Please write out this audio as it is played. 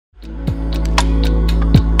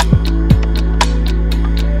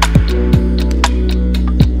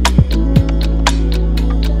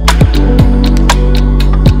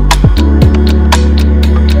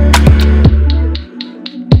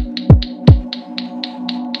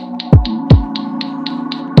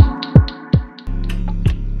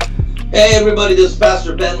Hey everybody, this is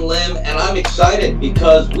Pastor Ben Lim, and I'm excited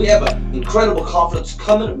because we have an incredible conference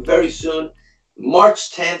coming very soon,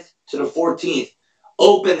 March 10th to the 14th.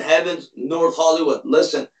 Open Heavens, North Hollywood.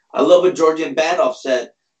 Listen, I love what Georgian Banov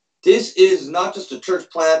said. This is not just a church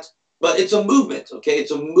plant, but it's a movement, okay?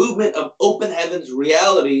 It's a movement of Open Heavens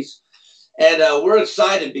realities. And we're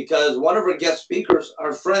excited because one of our guest speakers,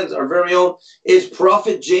 our friends, our very own, is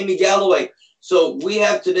Prophet Jamie Galloway. So we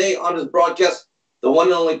have today on this broadcast the one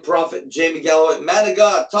and only Prophet Jamie Galloway. Man of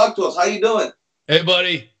God, talk to us. How you doing? Hey,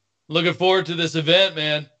 buddy. Looking forward to this event,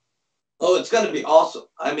 man. Oh, it's going to be awesome.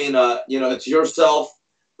 I mean, it's yourself,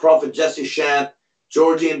 Prophet Jesse Shamp,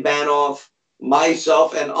 Georgian Banov,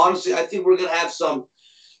 myself, and honestly, I think we're going to have some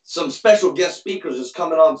special guest speakers that's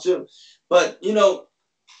coming on soon. But,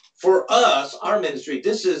 for us, our ministry,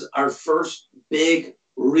 this is our first big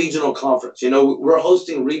regional conference. We're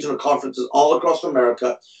hosting regional conferences all across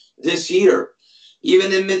America this year.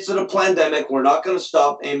 Even in the midst of the pandemic, we're not going to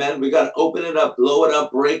stop. Amen. We got to open it up, blow it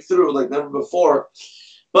up, break through like never before.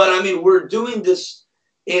 But I mean, we're doing this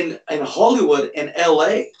in Hollywood and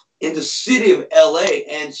LA, in the city of LA.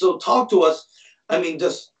 And so talk to us. I mean,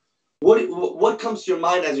 just what comes to your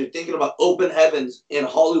mind as you're thinking about Open Heavens in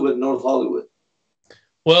Hollywood, North Hollywood?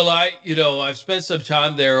 Well, I've spent some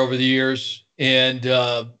time there over the years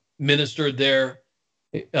and ministered there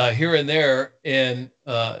here and there, and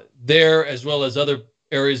there as well as other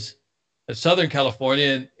areas of Southern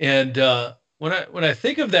California. And when I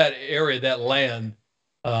think of that area, that land,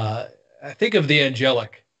 I think of the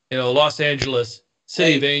angelic, Los Angeles,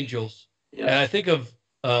 City of Angels, Yeah. and I think of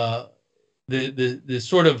the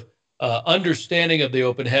sort of understanding of the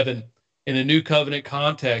open heaven in a new covenant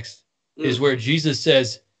context is where Jesus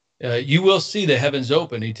says, you will see the heavens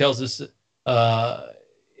open. He tells us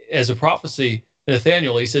as a prophecy,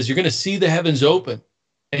 Nathaniel, he says, you're going to see the heavens open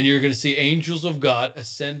and you're going to see angels of God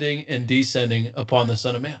ascending and descending upon the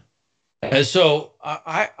Son of Man. And so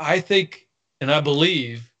I think and I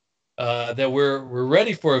believe that we're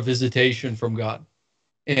ready for a visitation from God.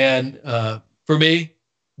 And for me,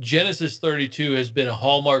 Genesis 32 has been a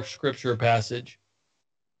hallmark scripture passage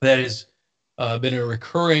that has been a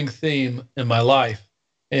recurring theme in my life.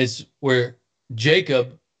 It's where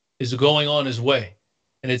Jacob is going on his way.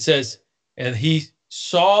 And it says, and he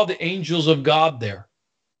saw the angels of God there.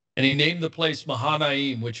 And he named the place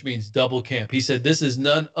Mahanaim, which means double camp. He said, this is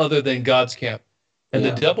none other than God's camp. And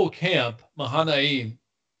the double camp, Mahanaim,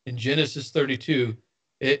 in Genesis 32,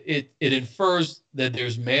 it infers that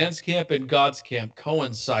there's man's camp and God's camp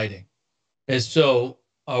coinciding. And so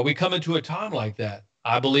are we coming to a time like that?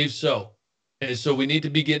 I believe so. And so we need to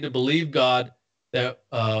begin to believe God that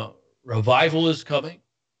revival is coming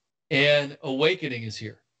and awakening is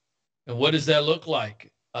here. And what does that look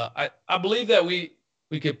like? I believe that we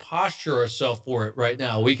could posture ourselves for it right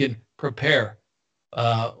now. We can prepare.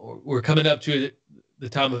 We're coming up to the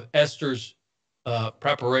time of Esther's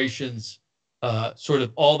preparations, sort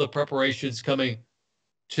of all the preparations coming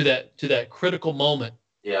to that critical moment.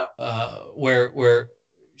 Yeah. Where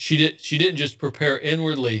she didn't just prepare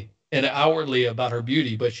inwardly and outwardly about her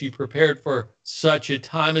beauty, but she prepared for such a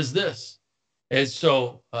time as this. And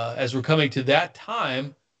so as we're coming to that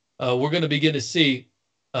time, we're going to begin to see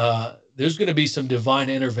there's going to be some divine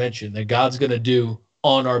intervention that God's going to do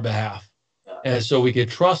on our behalf. Yeah. And so we can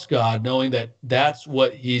trust God knowing that that's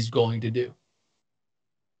what he's going to do.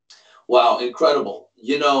 Wow, incredible.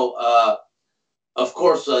 Of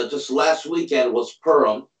course, just last weekend was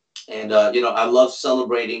Purim. And, I love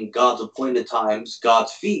celebrating God's appointed times,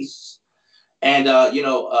 God's feasts. And,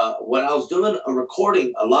 when I was doing a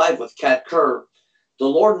recording live with Kat Kerr, the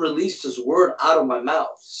Lord released his word out of my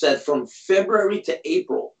mouth, said from February to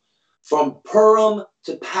April, from Purim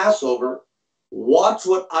to Passover, watch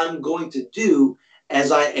what I'm going to do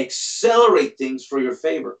as I accelerate things for your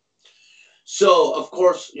favor. So, of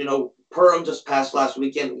course, Purim just passed last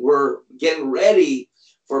weekend. We're getting ready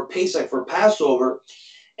for Pesach, for Passover.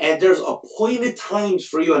 And there's appointed times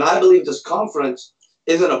for you. And I believe this conference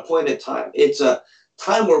is an appointed time. It's a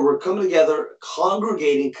time where we're coming together,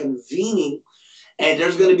 congregating, convening, and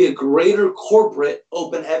there's going to be a greater corporate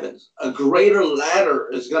open heavens. A greater ladder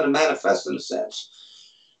is going to manifest in a sense.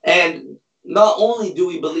 And not only do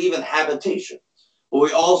we believe in habitation, but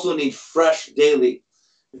we also need fresh daily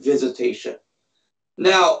visitation.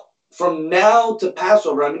 Now, from now to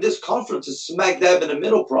Passover, I mean, this conference is smack dab in the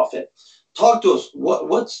middle, Prophet. Talk to us.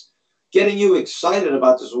 What's getting you excited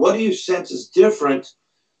about this? What do you sense is different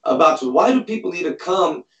about this? Why do people need to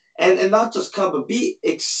come and not just come, but be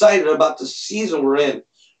excited about the season we're in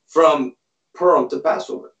from Purim to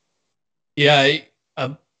Passover? Yeah,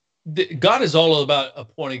 God is all about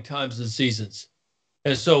appointing times and seasons.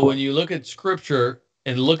 And so when you look at Scripture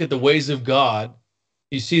and look at the ways of God,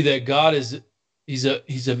 you see that God is he's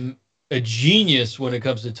a genius when it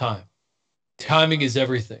comes to time. Timing is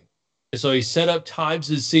everything. And so he set up times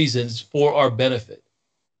and seasons for our benefit.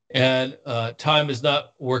 And time is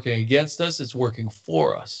not working against us, it's working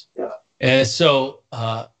for us. Yeah. And so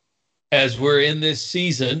as we're in this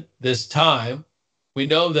season, this time, we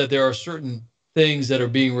know that there are certain things that are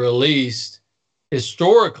being released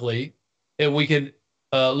historically, and we can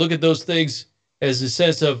look at those things as a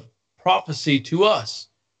sense of prophecy to us.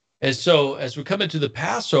 And so as we come into the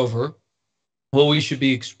Passover, what we should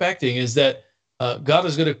be expecting is that God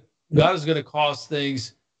is going to cause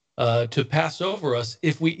things to pass over us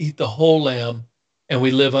if we eat the whole lamb and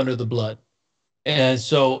we live under the blood. And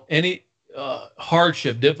so any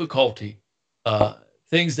hardship, difficulty,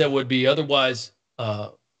 things that would be otherwise,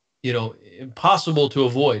 impossible to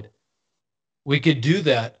avoid, we could do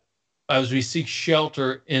that as we seek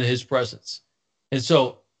shelter in His presence. And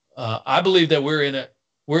so I believe that we're in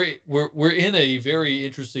a very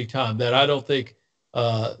interesting time that I don't think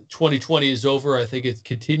 2020 is over. I think it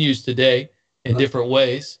continues today in different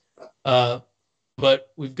ways.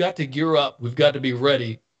 But we've got to gear up. We've got to be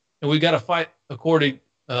ready, and we've got to fight according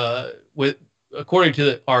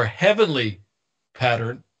to our heavenly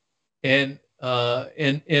pattern, and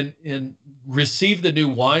receive the new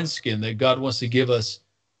wineskin that God wants to give us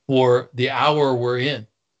for the hour we're in.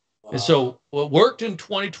 Wow. And so what worked in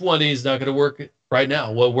 2020 is not going to work right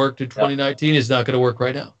now. What worked in 2019 is not going to work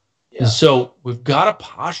right now. Yeah. And so we've got to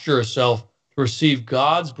posture ourselves to receive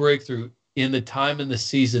God's breakthrough in the time and the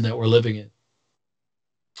season that we're living in.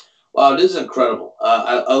 Wow, this is incredible.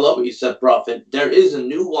 I love what you said, Prophet. There is a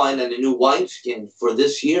new wine and a new wineskin for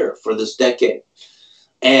this year, for this decade.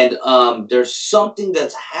 And there's something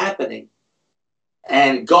that's happening.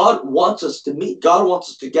 And God wants us to meet. God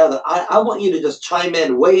wants us to gather. I want you to just chime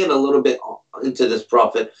in, weigh in a little bit into this,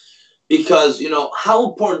 Prophet. Because, how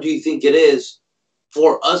important do you think it is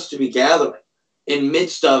for us to be gathering in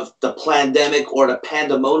midst of the pandemic or the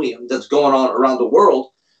pandemonium that's going on around the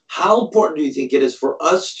world? How important do you think it is for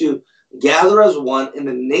us to gather as one in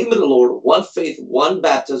the name of the Lord, one faith, one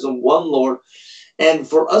baptism, one Lord, and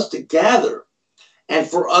for us to gather and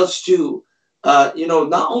for us to,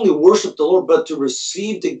 not only worship the Lord, but to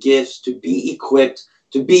receive the gifts, to be equipped,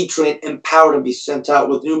 to be trained, empowered, and be sent out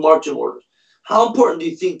with new marching orders? How important do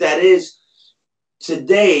you think that is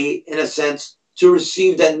today, in a sense, to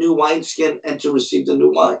receive that new wineskin and to receive the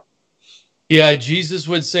new wine? Yeah, Jesus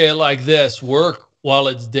would say it like this: work while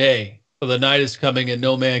it's day, for the night is coming and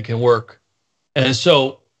no man can work. And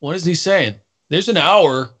so what is he saying? There's an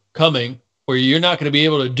hour coming where you're not going to be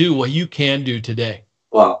able to do what you can do today.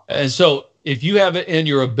 Wow. And so if you have it in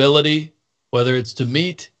your ability, whether it's to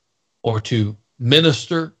meet or to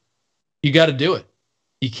minister, you got to do it.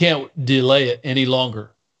 You can't delay it any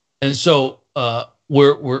longer. And so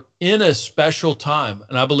we're in a special time,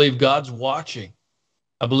 and I believe God's watching.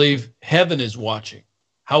 I believe heaven is watching.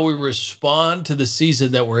 How we respond to the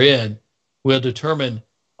season that we're in will determine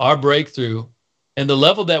our breakthrough and the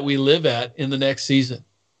level that we live at in the next season.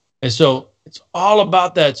 And so it's all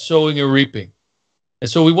about that sowing and reaping. And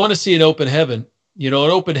so we want to see an open heaven. An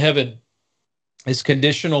open heaven is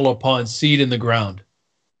conditional upon seed in the ground.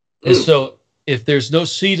 And so if there's no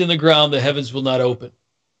seed in the ground, the heavens will not open.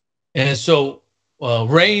 And so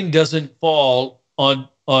rain doesn't fall on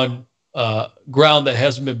ground that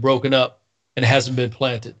hasn't been broken up and hasn't been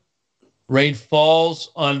planted. Rain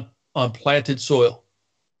falls on planted soil.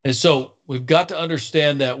 And so we've got to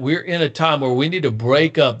understand that we're in a time where we need to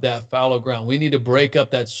break up that fallow ground. We need to break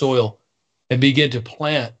up that soil and begin to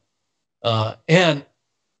plant. And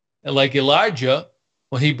like Elijah,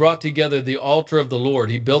 when he brought together the altar of the Lord,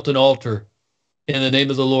 he built an altar in the name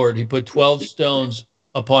of the Lord. He put 12 stones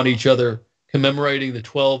upon each other, commemorating the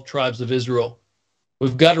 12 tribes of Israel.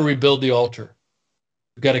 We've got to rebuild the altar.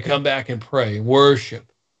 We've got to come back and pray,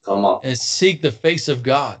 worship, come on, and seek the face of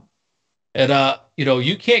God. And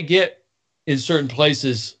you can't get in certain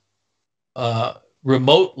places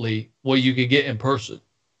remotely what you can get in person.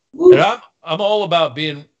 Woo. And I'm all about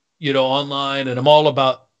being online, and I'm all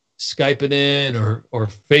about Skyping in or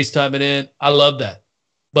FaceTiming in. I love that.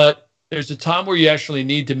 But there's a time where you actually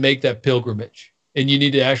need to make that pilgrimage, and you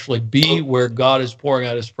need to actually be where God is pouring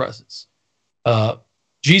out His presence.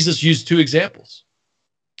 Jesus used two examples.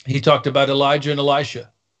 He talked about Elijah and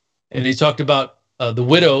Elisha, and he talked about the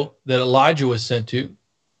widow that Elijah was sent to,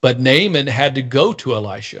 but Naaman had to go to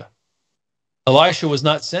Elisha. Elisha was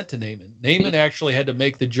not sent to Naaman. Naaman actually had to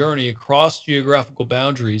make the journey across geographical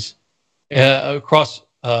boundaries, across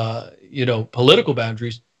political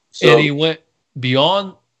boundaries, and he went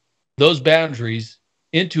beyond those boundaries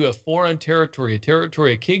into a foreign territory,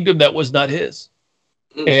 a kingdom that was not his,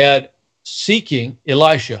 and seeking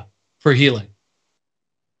Elisha for healing.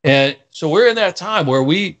 And so we're in that time where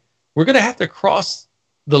we're going to have to cross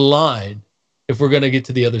the line if we're going to get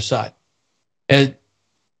to the other side. And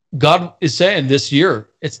God is saying this year,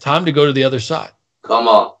 it's time to go to the other side. Come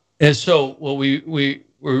on. And so what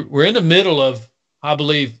we're in the middle of, I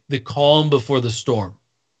believe, the calm before the storm.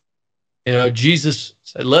 You know, Jesus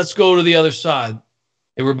said, let's go to the other side.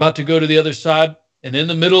 And we're about to go to the other side. And in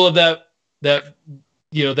the middle of that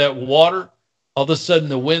water, all of a sudden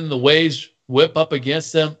the wind, the waves whip up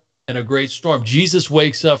against them and a great storm. Jesus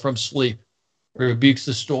wakes up from sleep, rebukes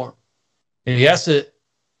the storm. And he has to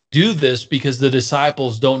do this because the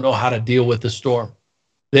disciples don't know how to deal with the storm.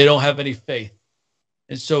 They don't have any faith.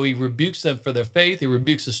 And so he rebukes them for their faith. He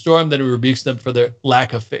rebukes the storm. Then he rebukes them for their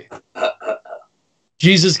lack of faith.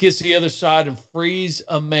 Jesus gets to the other side and frees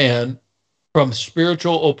a man from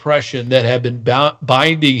spiritual oppression that had been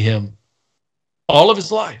binding him all of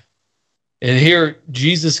his life. And here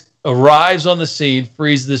Jesus arrives on the scene,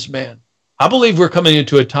 frees this man. I believe we're coming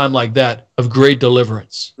into a time like that of great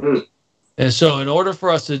deliverance. And so in order for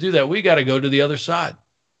us to do that, we got to go to the other side.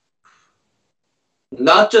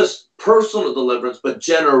 Not just personal deliverance, but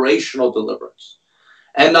generational deliverance.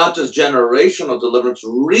 And not just generational deliverance,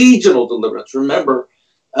 regional deliverance. Remember,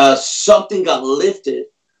 something got lifted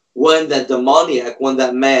when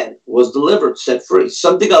that man was delivered, set free.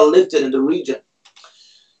 Something got lifted in the region.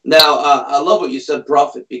 Now, I love what you said,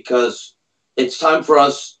 Prophet, because it's time for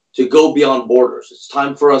us to go beyond borders. It's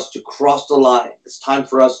time for us to cross the line. It's time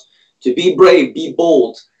for us to be brave, be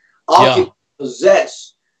bold,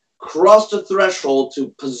 possess, cross the threshold to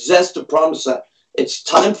possess the promised land. It's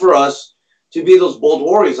time for us to be those bold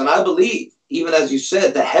warriors. And I believe, even as you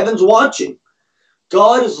said, the heavens watching.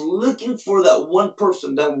 God is looking for that one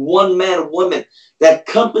person, that one man, woman, that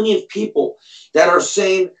company of people that are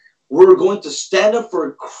saying, we're going to stand up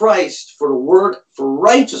for Christ, for the word, for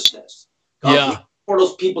righteousness. God, for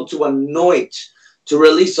those people to anoint, to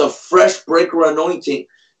release a fresh breaker anointing,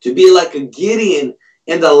 to be like a Gideon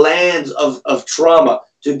in the lands of trauma,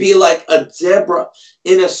 to be like a Deborah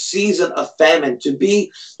in a season of famine, to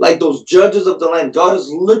be like those judges of the land. God is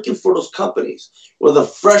looking for those companies with a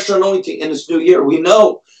fresh anointing in this new year. We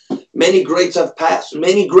know many greats have passed.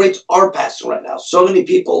 Many greats are passing right now. So many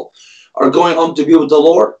people are going home to be with the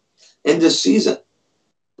Lord in this season.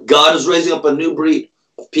 God is raising up a new breed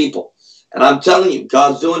of people. And I'm telling you,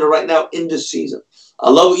 God's doing it right now in this season. I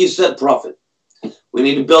love what you said, Prophet. We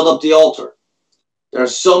need to build up the altar. There are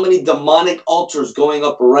so many demonic altars going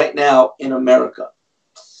up right now in America,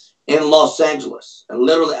 in Los Angeles. And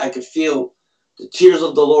literally, I could feel the tears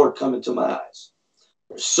of the Lord come into my eyes.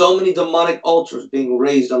 There's so many demonic altars being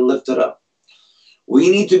raised and lifted up. We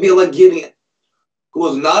need to be like Gideon, who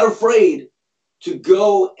was not afraid to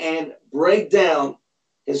go and break down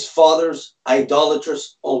his father's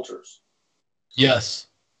idolatrous altars. Yes.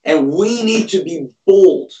 And we need to be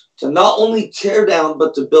bold to not only tear down,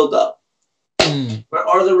 but to build up. Where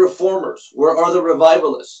are the reformers? Where are the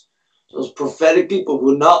revivalists? Those prophetic people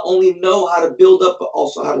who not only know how to build up, but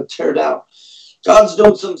also how to tear down. God's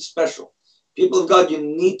doing something special. People of God, you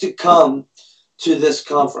need to come to this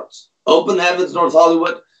conference. Open Heavens, North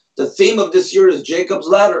Hollywood. The theme of this year is Jacob's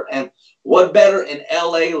Ladder. And what better in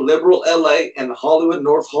LA, liberal LA, and Hollywood,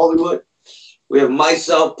 North Hollywood? We have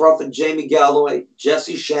myself, Prophet Jamie Galloway,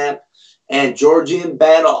 Jesse Shamp, and Georgian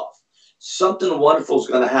Banoff. Something wonderful is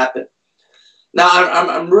going to happen. Now,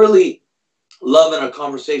 I'm really loving our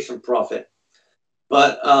conversation, Prophet.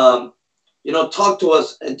 But, talk to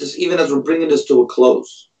us, and just even as we're bringing this to a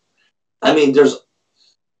close. I mean, there's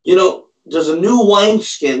a new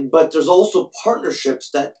wineskin, but there's also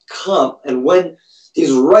partnerships that come. And when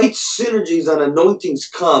these right synergies and anointings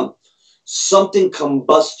come, something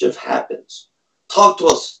combustive happens. Talk to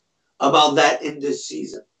us about that in this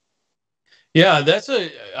season. Yeah,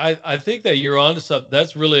 I think that you're onto something.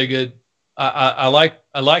 That's really a good. I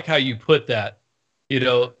like how you put that.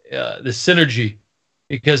 The synergy,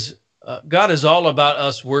 because God is all about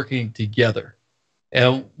us working together,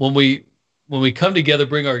 and when we come together,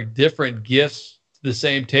 bring our different gifts to the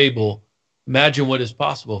same table. Imagine what is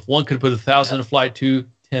possible. If one could put 1,000 to flight,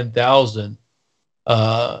 10,000.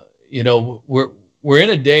 We're in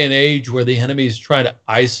a day and age where the enemy is trying to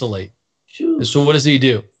isolate. And so what does he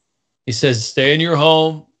do? He says, stay in your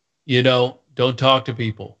home, don't talk to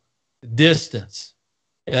people. Distance.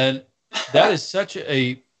 And that is such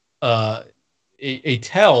a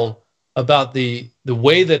tell about the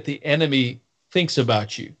way that the enemy thinks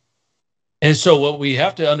about you. And so what we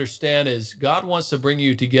have to understand is God wants to bring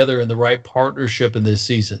you together in the right partnership in this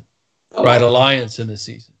season. right alliance in this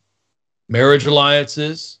season. Marriage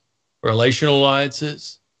alliances, relational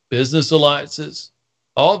alliances, business alliances,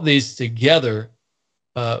 all of these together,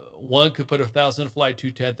 one could put 1,000 flight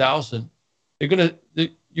to 10,000. You're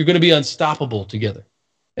gonna be unstoppable together.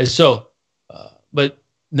 And so, but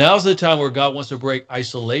now's the time where God wants to break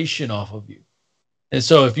isolation off of you. And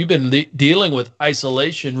so if you've been dealing with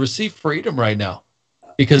isolation, receive freedom right now,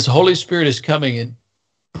 because the Holy Spirit is coming and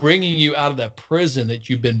bringing you out of that prison that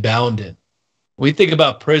you've been bound in. When we think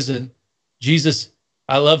about prison, Jesus,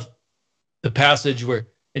 I love the passage where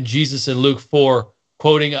in Jesus in Luke 4,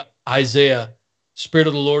 quoting Isaiah, Spirit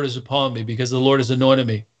of the Lord is upon me because the Lord has anointed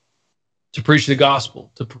me to preach the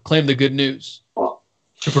gospel, to proclaim the good news,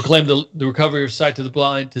 to proclaim the recovery of sight to the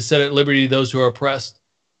blind, to set at liberty those who are oppressed,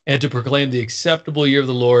 and to proclaim the acceptable year of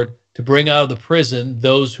the Lord, to bring out of the prison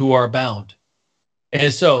those who are bound.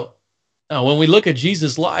 And so now when we look at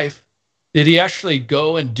Jesus' life, did he actually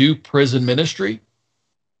go and do prison ministry?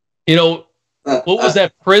 You know, what was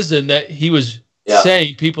that prison that he was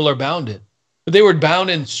saying people are bound in? But they were bound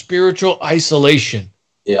in spiritual isolation,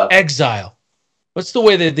 exile. What's the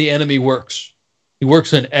way that the enemy works? He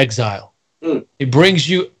works in exile. He brings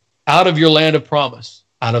you out of your land of promise,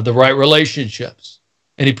 out of the right relationships,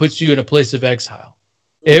 and he puts you in a place of exile.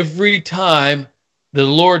 Every time the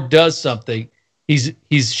Lord does something,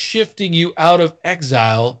 he's shifting you out of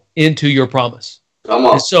exile into your promise. Come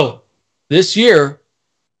on. And so this year,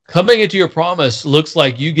 coming into your promise looks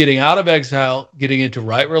like you getting out of exile, getting into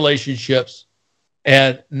right relationships,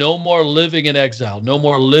 and no more living in exile, no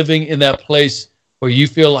more living in that place where you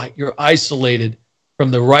feel like you're isolated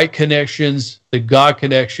from the right connections, the God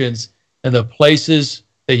connections, and the places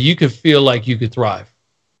that you could feel like you could thrive.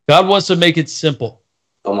 God wants to make it simple.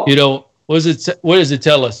 You know, what does it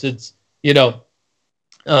tell us? It's, you know,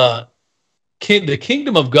 the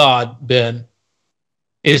kingdom of God, Ben,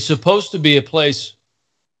 is supposed to be a place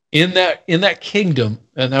in that kingdom.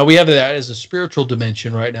 And now we have that as a spiritual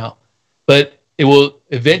dimension right now, but it will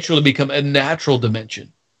eventually become a natural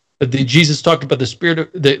dimension. But Jesus talked about the spirit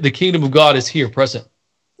of the kingdom of God is here present.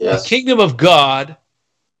 Yes. The kingdom of God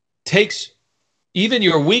takes even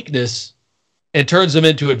your weakness and turns them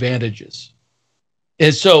into advantages.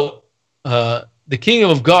 And so the kingdom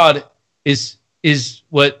of God is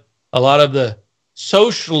what a lot of the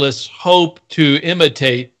socialists hope to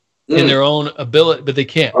imitate in their own ability, but they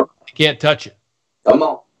can't. They can't touch it. Come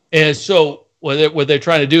on. And so what they're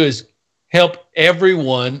trying to do is help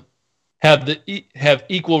everyone have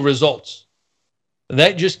equal results. And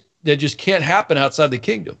that just can't happen outside the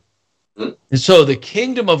kingdom. And so the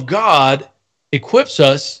kingdom of God equips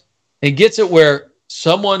us and gets it where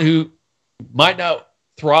someone who might not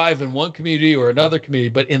thrive in one community or another community,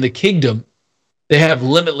 but in the kingdom, they have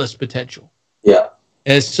limitless potential. Yeah.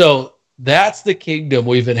 And so that's the kingdom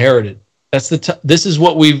we've inherited. This is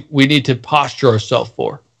what we need to posture ourselves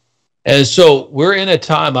for. And so we're in a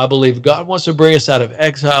time, I believe, God wants to bring us out of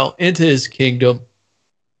exile into his kingdom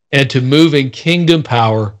and to move in kingdom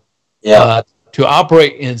power, to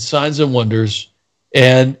operate in signs and wonders,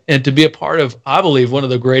 and to be a part of, I believe, one of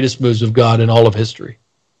the greatest moves of God in all of history.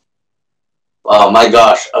 Oh, my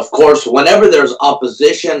gosh. Of course, whenever there's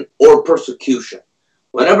opposition or persecution,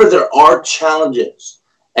 whenever there are challenges,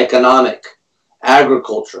 economic,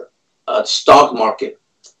 agriculture, stock market,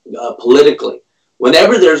 politically,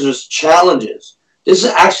 whenever there's just challenges, this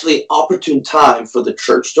is actually an opportune time for the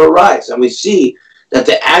church to arise. And we see that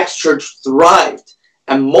the Acts church thrived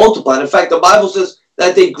and multiplied. In fact, the Bible says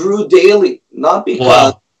that they grew daily, not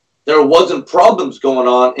because there wasn't problems going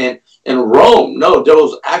on in Rome. No, there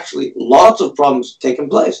was actually lots of problems taking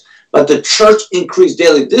place. But the church increased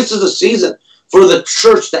daily. This is a season for the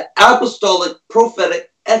church, the apostolic,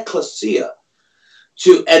 prophetic ecclesia,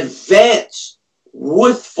 to advance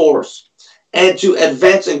with force and to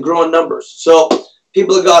advance and grow in numbers. So,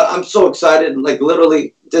 people of God, I'm so excited. Like,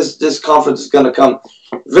 literally, this conference is going to come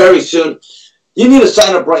very soon. You need to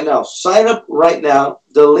sign up right now. Sign up right now.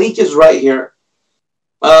 The link is right here.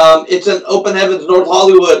 It's in Open Heavens, North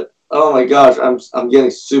Hollywood. Oh, my gosh. I'm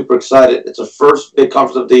getting super excited. It's the first big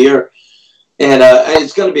conference of the year. And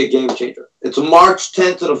it's going to be a game changer. It's March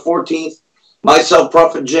 10th to the 14th. Myself,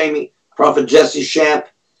 Prophet Jamie, Prophet Jesse Shamp,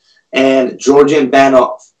 and Georgian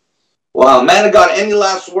Banoff. Wow, man of God, any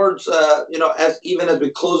last words, as we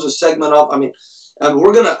close the segment up? I mean, I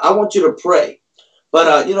want you to pray.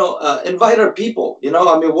 But, invite our people.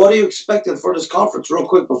 What are you expecting for this conference real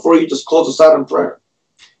quick before you just close us out in prayer?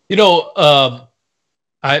 The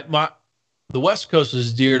West Coast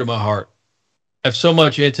is dear to my heart. I have so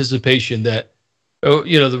much anticipation that,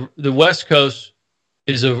 the West Coast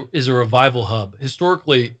is a revival hub.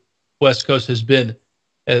 Historically, West Coast has been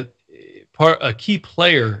a key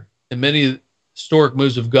player in many historic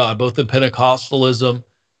moves of God, both in Pentecostalism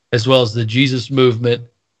as well as the Jesus movement,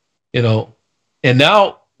 you know. And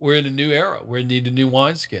now we're in a new era. We're in need a new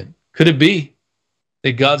wineskin. Could it be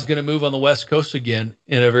that God's going to move on the West Coast again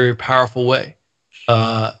in a very powerful way?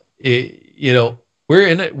 You know, we're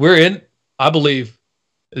in, I believe,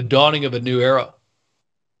 the dawning of a new era.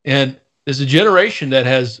 And there's a generation that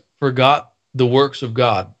has forgot the works of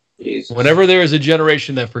God. Jesus. Whenever there is a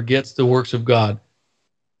generation that forgets the works of God,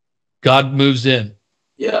 God moves in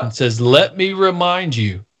and says, let me remind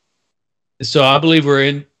you. So I believe we're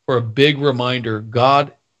in for a big reminder.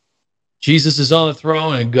 Jesus is on the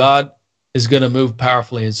throne, and God is going to move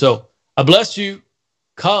powerfully. And so I bless you.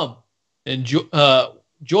 Come and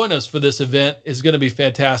join us for this event. It's going to be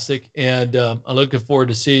fantastic, and I'm looking forward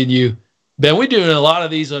to seeing you. Ben, we're doing a lot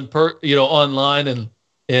of these online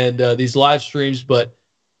and these live streams, but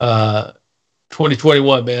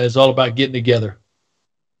 2021, man, is all about getting together.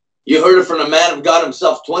 You heard it from the man of God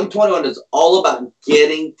himself. 2021 is all about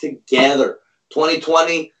getting together.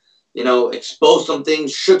 2020, you know, exposed some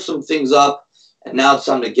things, shook some things up, and now it's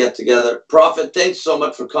time to get together. Prophet, thanks so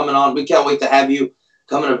much for coming on. We can't wait to have you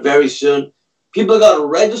coming up very soon. People got to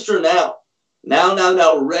register now.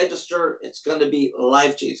 Now, register. It's going to be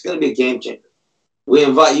life-changing. It's going to be a game changer. We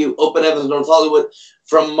invite you, Open Heavens, North Hollywood,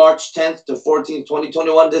 from March 10th to 14th,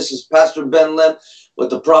 2021. This is Pastor Ben Lim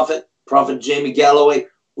with the Prophet Jamie Galloway.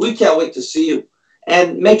 We can't wait to see you.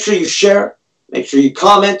 And make sure you share. Make sure you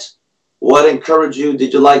comment. What encouraged you?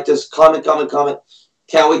 Did you like this? Comment.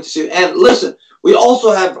 Can't wait to see you. And listen, we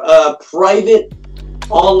also have private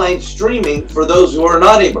online streaming for those who are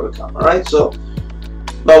not able to come, all right? So,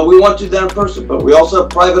 but we want you there in person, but we also have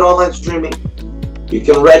private online streaming. You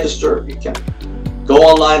can register. You can go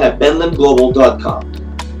online at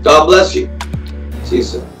benlimglobal.com. God bless you. See you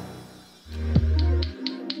soon.